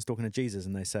person's talking to Jesus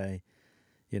and they say,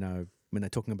 when they're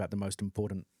talking about the most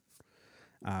important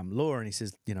law, and he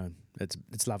says,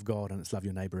 it's love God and it's love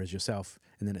your neighbor as yourself.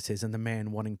 And then it says, and the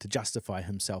man wanting to justify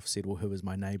himself said, well, who is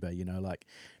my neighbor? Like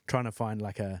trying to find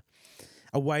like a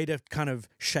way to kind of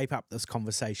shape up this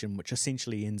conversation, which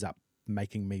essentially ends up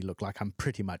making me look like I'm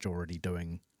pretty much already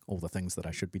doing all the things that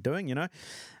I should be doing,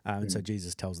 And so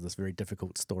Jesus tells this very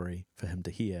difficult story for him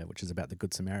to hear, which is about the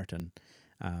Good Samaritan,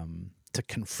 to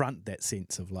confront that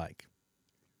sense of like,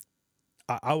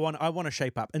 I want to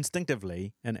shape up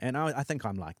instinctively, and I think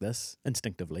I'm like this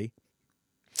instinctively.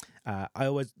 I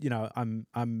always,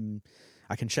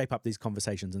 I can shape up these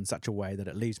conversations in such a way that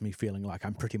it leaves me feeling like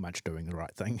I'm pretty much doing the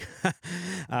right thing.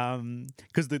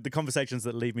 Because the conversations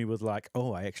that leave me with like,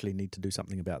 oh, I actually need to do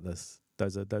something about this,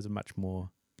 those are much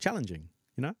more challenging,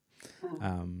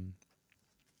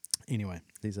 Anyway,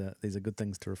 these are good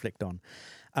things to reflect on.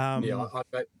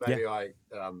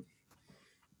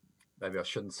 Maybe I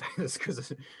shouldn't say this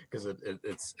because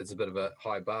it's a bit of a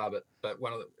high bar, but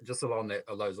one of just along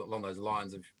those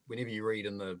lines of, whenever you read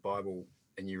in the Bible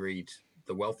and you read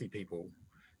the wealthy people,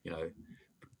 the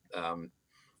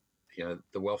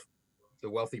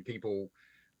wealthy people,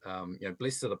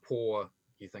 blessed are the poor.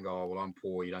 You think, oh well, I'm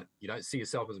poor. You don't see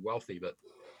yourself as wealthy, but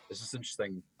it's just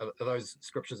interesting. Are those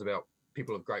scriptures about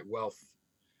people of great wealth?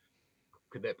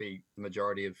 Could that be the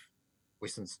majority of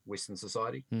Western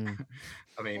society?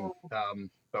 I mean,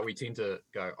 but we tend to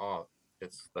go, oh,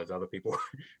 it's those other people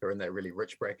who are in that really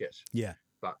rich bracket. Yeah.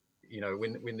 But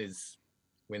when there's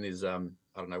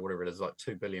I don't know, whatever it is, like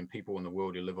 2 billion people in the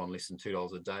world who live on less than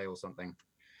 $2 a day or something.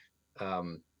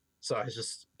 So it's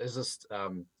just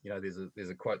there's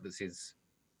a quote that says,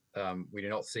 we do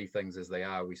not see things as they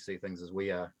are, we see things as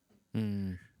we are.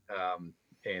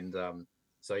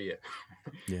 So yeah,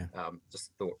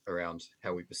 just thought around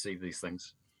how we perceive these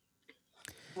things.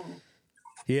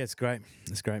 Yeah, it's great,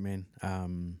 man.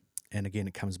 And again,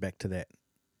 it comes back to that.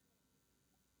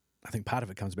 I think part of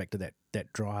it comes back to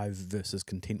that drive versus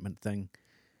contentment thing,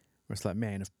 where it's like,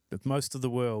 man, if most of the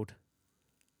world,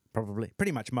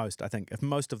 pretty much most, I think, if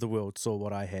most of the world saw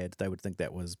what I had, they would think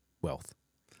that was wealth.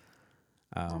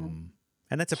 And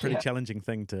that's a pretty challenging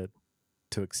thing to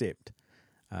accept.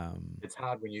 It's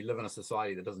hard when you live in a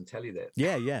society that doesn't tell you that.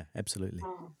 Yeah, absolutely.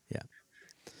 Yeah.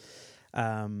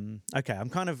 Okay,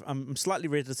 I'm slightly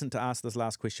reticent to ask this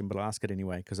last question, but I'll ask it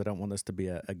anyway because I don't want this to be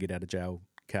a get out of jail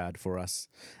card for us.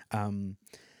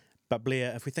 But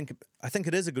Blair, I think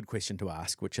it is a good question to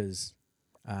ask, which is,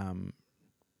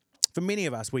 for many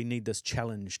of us, we need this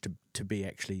challenge to be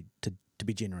actually to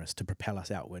be generous, to propel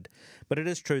us outward. But it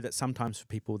is true that sometimes for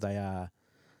people they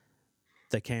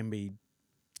can be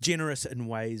generous in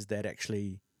ways that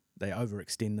actually they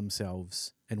overextend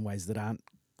themselves in ways that aren't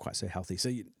quite so healthy. So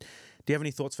do you have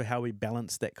any thoughts for how we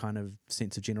balance that kind of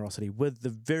sense of generosity with the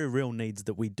very real needs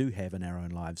that we do have in our own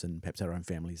lives and perhaps our own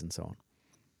families and so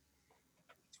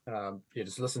on?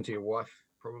 Just listen to your wife,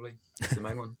 probably. That's the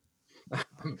main one.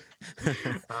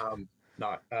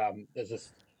 It's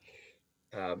just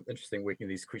interesting working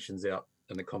these questions out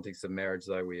in the context of marriage,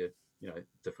 though, where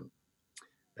different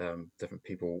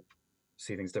people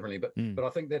see things differently. But I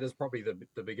think that is probably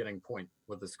the beginning point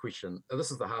with this question. This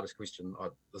is the hardest question.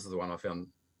 This is the one I found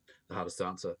the hardest to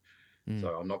answer. So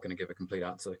I'm not going to give a complete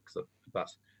answer. But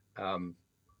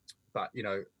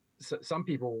some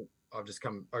people I've just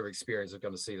come over experience are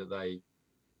going to see that they,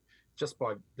 just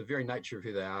by the very nature of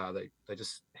who they are, they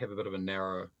just have a bit of a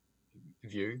narrow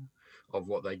view of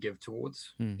what they give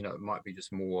towards. It might be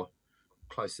just more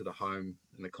closer to home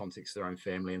in the context of their own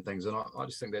family and things. And I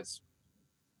just think that's,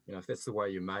 if that's the way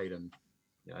you're made, and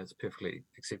it's perfectly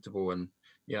acceptable. And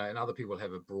and other people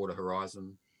have a broader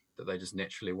horizon that they just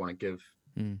naturally want to give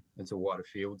into wider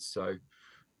fields. So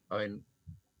I mean,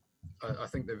 I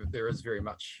think there is very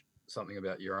much something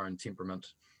about your own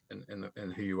temperament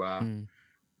and who you are.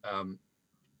 I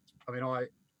mean, I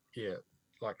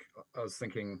was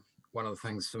thinking, one of the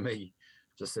things for me,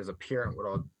 just as a parent,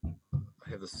 I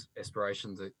have this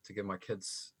aspiration to give my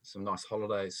kids some nice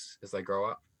holidays as they grow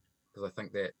up, because I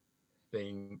think that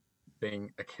being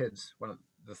a kid, one of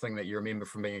the thing that you remember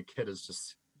from being a kid is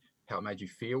just how it made you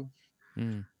feel,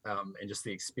 and just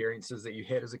the experiences that you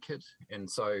had as a kid. And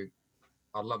so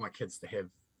I'd love my kids to have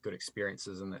good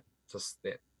experiences, and that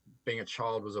being a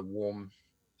child was a warm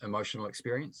emotional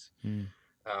experience.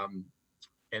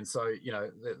 And so,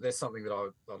 that's something that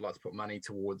I'd like to put money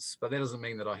towards. But that doesn't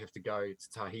mean that I have to go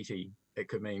to Tahiti. It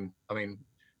could mean,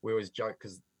 we always joke,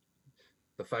 because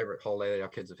the favourite holiday that our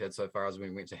kids have had so far is when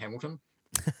we went to Hamilton,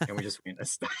 and we just went a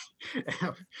stay.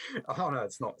 Oh no,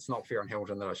 it's not fair on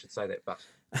Hamilton that I should say that, but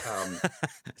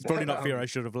it's probably not fair. I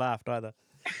should have laughed either.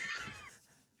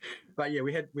 But yeah,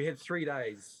 we had 3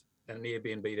 days in an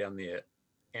Airbnb down there,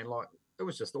 and it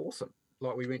was just awesome.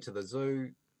 We went to the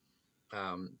zoo,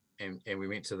 and we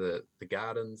went to the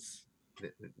gardens,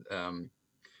 and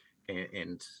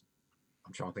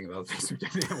I'm trying to think of other things we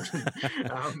did in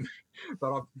Hamilton.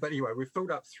 But anyway, we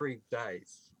filled up 3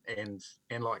 days, and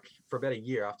for about a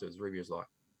year afterwards, Ruby was like,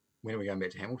 "When are we going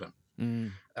back to Hamilton?"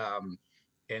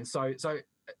 And so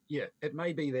yeah, it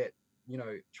may be that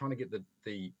trying to get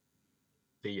the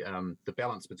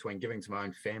balance between giving to my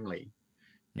own family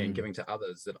and giving to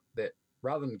others, that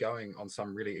rather than going on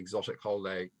some really exotic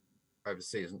holiday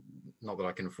overseas, not that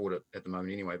I can afford it at the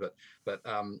moment anyway, but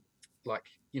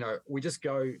we just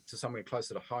go to somewhere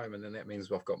closer to home, and then that means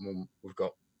we've got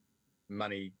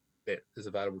money that is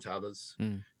available to others,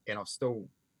 and I've still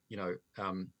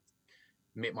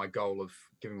met my goal of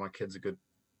giving my kids a good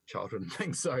childhood and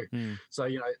things. So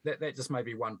that just may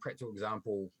be one practical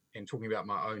example, and talking about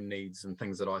my own needs and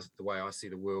things the way I see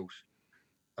the world.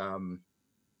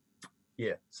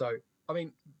 So I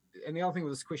mean, and the other thing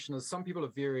with this question is, some people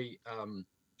are very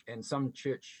and some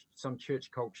church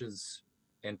cultures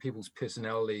and people's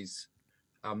personalities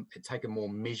take a more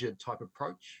measured type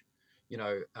approach.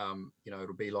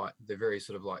 It'll be like they're very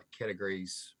sort of like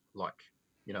categories,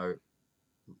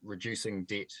 reducing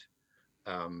debt,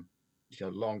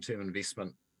 long-term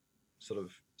investment sort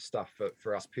of stuff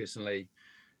for us personally,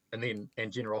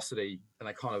 and generosity, and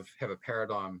they kind of have a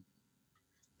paradigm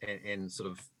and sort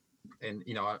of, and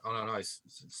I don't know,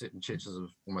 certain churches have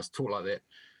almost taught like that,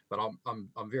 but I'm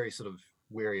very sort of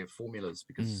wary of formulas,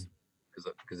 because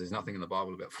there's nothing in the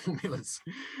Bible about formulas.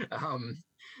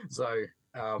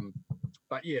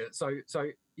 But yeah,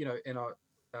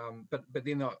 but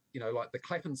then like the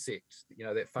Clapham sect,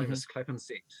 that famous Clapham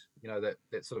sect,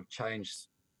 that sort of changed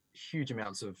huge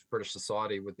amounts of British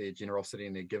society with their generosity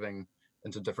and their giving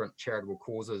into different charitable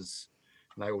causes,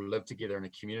 and they all lived together in a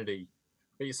community.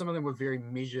 But yeah, some of them were very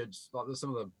measured, like some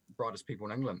of the brightest people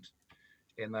in England,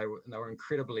 and they were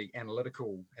incredibly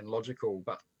analytical and logical,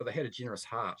 but they had a generous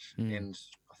heart. And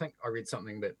I think I read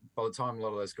something that by the time a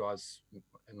lot of those guys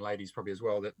and ladies probably as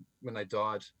well, that when they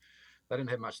died, they didn't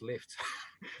have much left.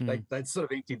 They'd sort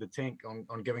of emptied the tank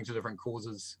on giving to different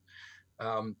causes.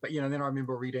 But then I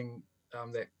remember reading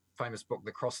that famous book,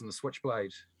 The Cross and the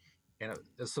Switchblade, and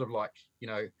it's sort of like,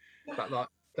 but like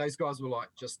those guys were like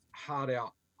just hard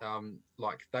out,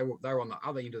 like they were on the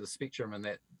other end of the spectrum, and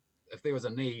that if there was a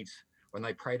need, when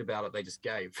they prayed about it, they just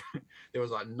gave. There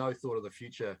was like no thought of the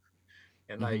future,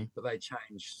 and they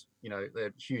changed. They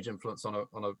had huge influence on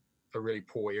a really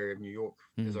poor area of New York,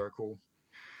 as I recall.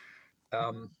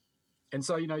 And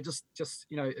so just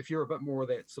if you're a bit more of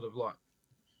that sort of like,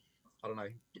 I don't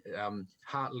know,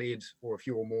 heart-led, or if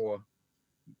you're more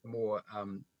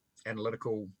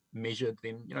analytical, measured,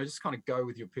 then just kind of go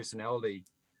with your personality.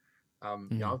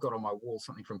 I've got on my wall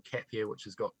something from CAP here, which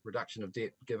has got reduction of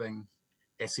debt, giving,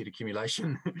 asset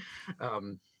accumulation.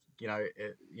 They're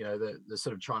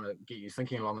sort of trying to get you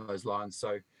thinking along those lines.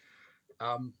 So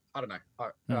I don't know.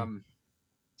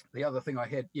 The other thing I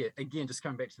had, again, just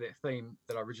coming back to that theme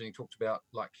that I originally talked about,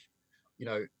 like,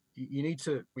 you need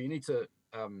to you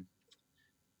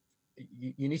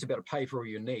need to be able to pay for all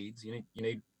your needs. You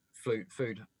need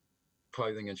food,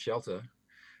 clothing, and shelter.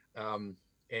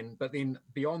 But then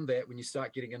beyond that, when you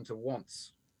start getting into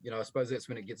wants, I suppose that's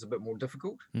when it gets a bit more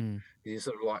difficult. You're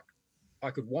sort of like, I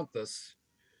could want this,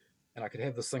 and I could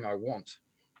have this thing I want,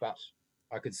 but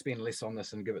I could spend less on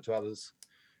this and give it to others.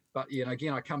 But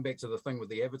again, I come back to the thing with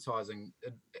the advertising.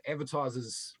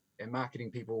 Advertisers and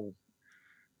marketing people,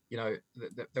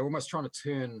 they're almost trying to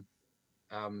turn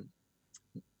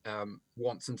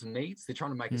wants into needs. They're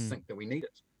trying to make us think that we need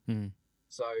it.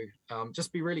 So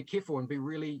just be really careful and be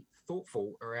really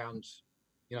thoughtful around,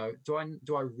 do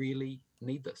I really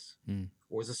need this,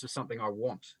 or is this just something I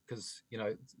want? Because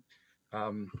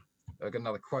I've got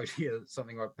another quote here,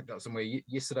 something I picked up somewhere.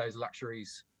 Yesterday's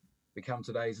luxuries become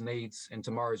today's needs and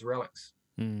tomorrow's relics.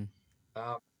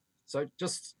 So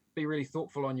just be really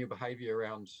thoughtful on your behavior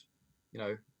around,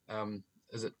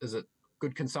 is it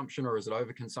good consumption or is it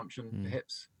overconsumption,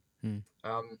 perhaps?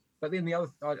 But then the other,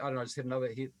 I don't know, I just had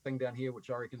another thing down here, which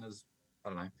I reckon is, I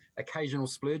don't know, occasional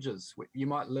splurges. You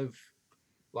might live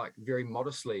like very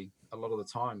modestly a lot of the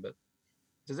time, but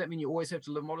does that mean you always have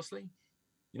to live modestly?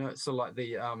 It's sort of like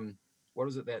the, what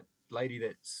is it, that lady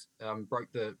that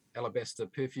broke the alabaster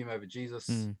perfume over Jesus,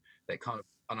 that kind of,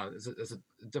 I don't know, there's a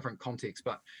different context,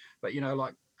 but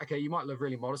like, okay, you might live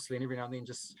really modestly and every now and then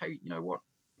just, hey, you know what?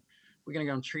 We're going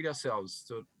to go and treat ourselves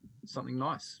to something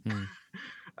nice.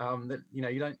 That you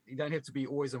don't have to be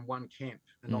always in one camp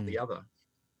and not the other.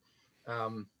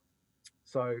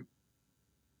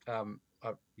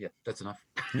 Yeah, that's enough.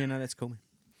 That's cool, man.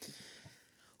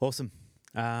 Awesome.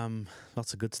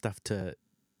 Lots of good stuff to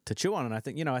chew on, and I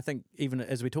think even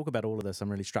as we talk about all of this,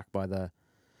 I'm really struck by the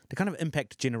kind of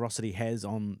impact generosity has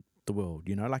on the world.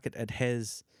 Like it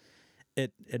has,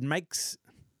 it makes,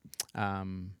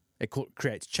 it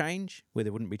creates change where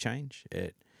there wouldn't be change.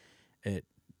 It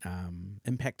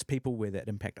impacts people where that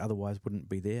impact otherwise wouldn't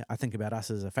be there. I think about us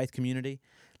as a faith community,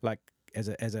 like as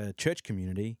a church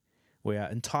community, we are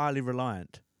entirely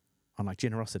reliant on like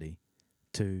generosity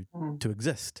to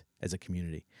exist as a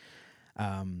community.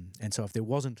 And so if there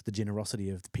wasn't the generosity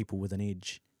of the people within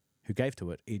Edge who gave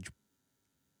to it, Edge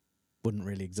wouldn't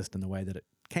really exist in the way that it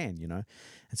can, And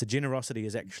so generosity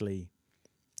is actually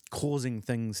causing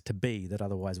things to be that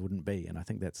otherwise wouldn't be. And I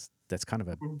think that's kind of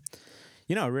a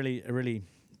really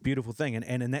beautiful thing.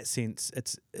 And in that sense,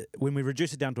 it's when we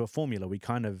reduce it down to a formula, we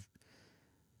kind of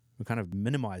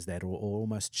minimize that or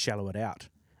almost shallow it out.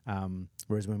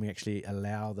 Whereas when we actually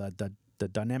allow the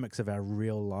dynamics of our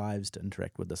real lives to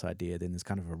interact with this idea, then there's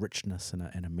kind of a richness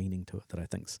and a meaning to it that I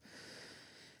think's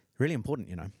really important,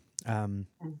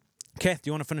 Kath, do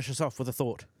you want to finish us off with a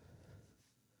thought?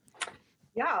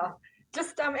 Yeah,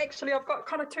 just actually I've got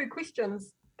kind of two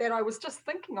questions that I was just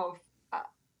thinking of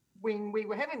when we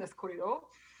were having this kōrero.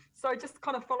 So just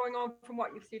kind of following on from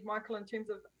what you've said, Michael, in terms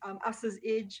of us as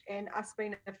Edge and us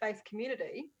being a faith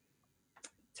community,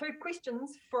 two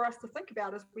questions for us to think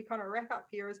about as we kind of wrap up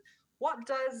here is, what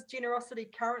does generosity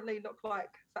currently look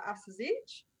like for us as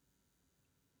Edge?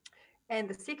 And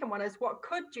the second one is, what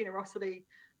could generosity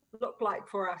look like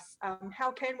for us?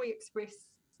 How can we express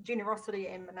generosity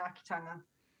and manaakitanga?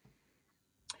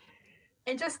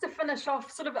 And just to finish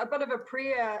off, sort of a bit of a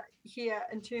prayer here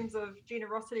in terms of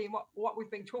generosity and what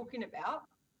we've been talking about.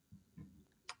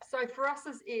 So for us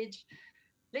as Edge,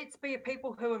 let's be a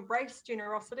people who embrace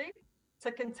generosity,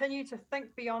 to continue to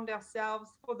think beyond ourselves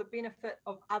for the benefit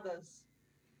of others,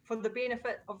 for the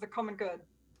benefit of the common good.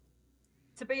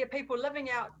 To be a people living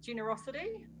out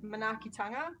generosity,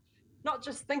 manaakitanga, not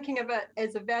just thinking of it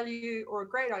as a value or a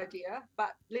great idea,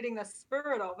 but letting the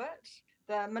spirit of it,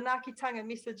 the manaakitanga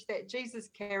message that Jesus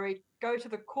carried, go to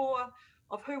the core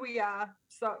of who we are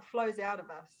so it flows out of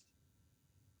us.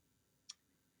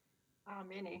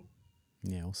 Amen.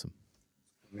 Yeah, awesome.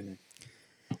 Amen.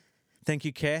 Thank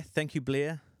you, Kath. Thank you,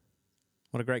 Blair.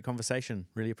 What a great conversation.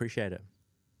 Really appreciate it.